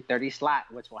the 3:30 slot,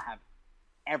 which will have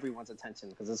everyone's attention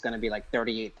because it's going to be, like,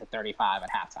 38-35 at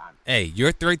halftime. Hey,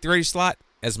 your 3:30 slot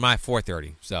as my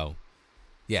 4:30. So,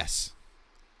 yes.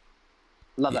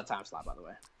 Love that time slot, by the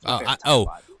way.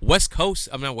 West Coast.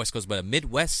 I'm not West Coast, but a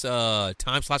Midwest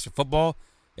time slots for football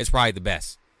is probably the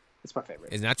best. It's my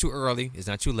favorite. It's not too early. It's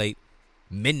not too late.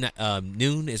 Midnight,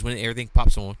 noon is when everything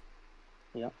pops on.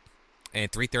 Yep.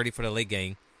 And 3:30 for the late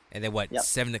game, and then what?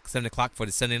 7 o'clock for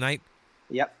the Sunday night.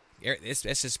 Yep. It's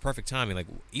just perfect timing. Like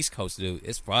East Coast, dude.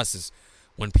 It's for us is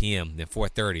 1 p.m. then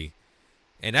 4:30.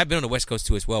 And I've been on the West Coast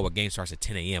too as well, where game starts at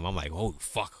 10 a.m. I'm like, oh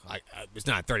fuck! It's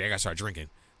 9:30. I gotta start drinking.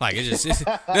 Like it's just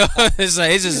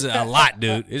a lot,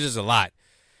 dude. It's just a lot.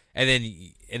 And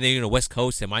then West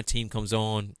Coast, and my team comes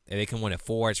on, and they come on at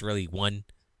 4. It's really 1.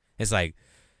 It's like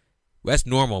that's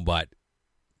normal, but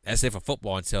that's it for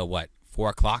football until what 4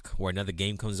 o'clock, where another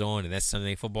game comes on, and that's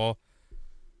Sunday football.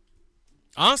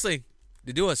 Honestly,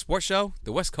 to do a sports show,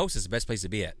 the West Coast is the best place to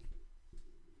be at.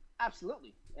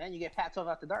 Absolutely, and you get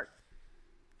Pac-12 after dark.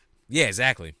 Yeah,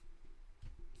 exactly.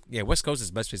 Yeah, West Coast is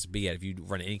the best place to be at if you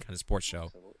run any kind of sports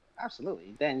show.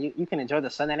 Absolutely. Then you can enjoy the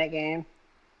Sunday night game,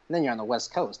 and then you're on the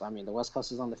West Coast. I mean, the West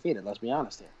Coast is undefeated. Let's be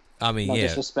honest here. I mean, no yeah.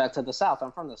 disrespect to the South.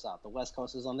 I'm from the South. The West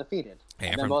Coast is undefeated. Hey,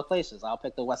 I've been both places. I'll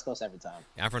pick the West Coast every time.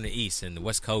 I'm from the East, and the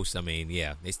West Coast, I mean,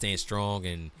 yeah, they stand strong,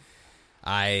 and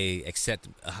I accept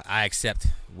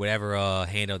whatever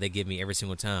handle they give me every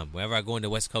single time. Whenever I go into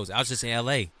West Coast, I was just in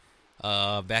L.A.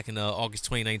 Back in August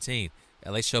 2019.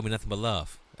 L.A. showed me nothing but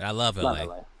love. And I love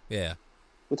L.A. Yeah.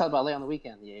 We talked about L.A. on the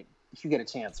weekend. Yeah. If you get a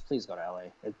chance, please go to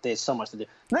L.A. There's so much to do.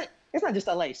 It's not just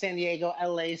L.A. San Diego,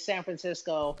 L.A., San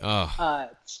Francisco.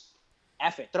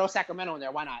 F it. Throw Sacramento in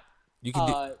there. Why not? You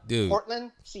can do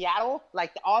Portland, Seattle,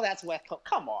 like all that's West Coast.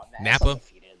 Come on, man. Napa.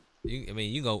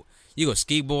 You go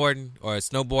skiboarding or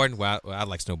snowboarding. Well, I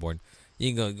like snowboarding.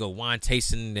 You can go wine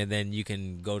tasting, and then you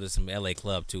can go to some LA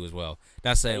club too as well.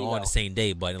 Not saying all on the same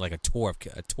day, but like a tour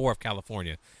of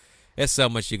California. There's so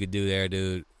much you could do there,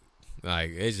 dude.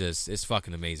 Like it's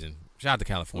fucking amazing. Shout out to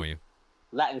California.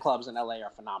 Latin clubs in LA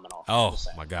are phenomenal. Oh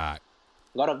my god.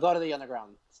 Go to the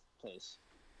underground place.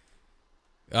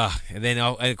 And then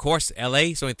of course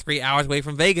LA is only 3 hours away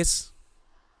from Vegas.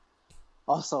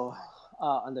 Also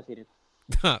undefeated.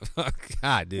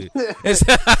 God, dude.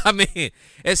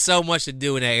 It's so much to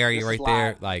do in that area right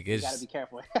there. Like it's you gotta be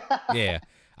careful. Yeah.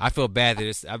 I feel bad that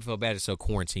it's so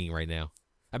quarantined right now.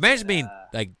 Imagine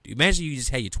imagine you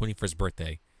just had your 21st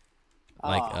birthday.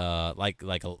 Like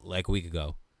a week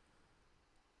ago.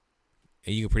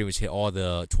 And you can pretty much hit all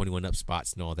the 21 up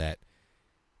spots and all that.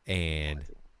 And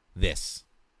this.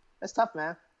 That's tough,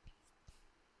 man.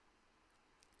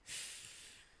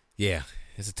 Yeah,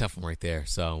 it's a tough one right there.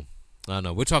 So, I don't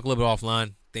know. We'll talk a little bit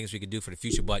offline, things we could do for the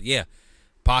future. But, yeah,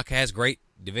 podcast, great.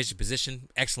 Division position,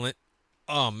 excellent.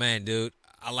 Oh, man, dude.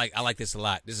 I like this a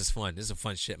lot. This is fun. This is a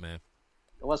fun shit, man.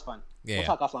 It was fun. Yeah. We'll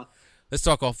talk offline. Let's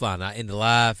talk offline. I end the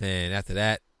live, and after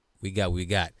that, we got what we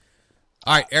got.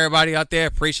 All right, everybody out there,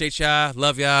 appreciate y'all.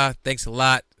 Love y'all. Thanks a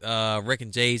lot. Rick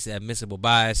and Jay's Admissible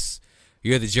Bias.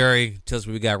 You're the jury. Tell us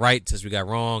what we got right. Tell us what we got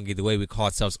wrong. Either way, we call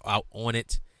ourselves out on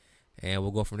it, and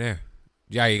we'll go from there.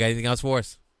 Jerry, you got anything else for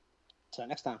us? Till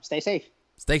next time. Stay safe.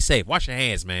 Stay safe. Wash your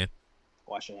hands, man.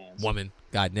 Wash your hands. Woman.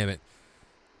 God damn it.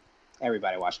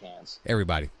 Everybody wash your hands.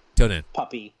 Everybody. Till then.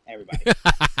 Puppy. Everybody.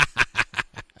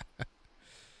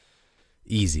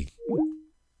 Easy.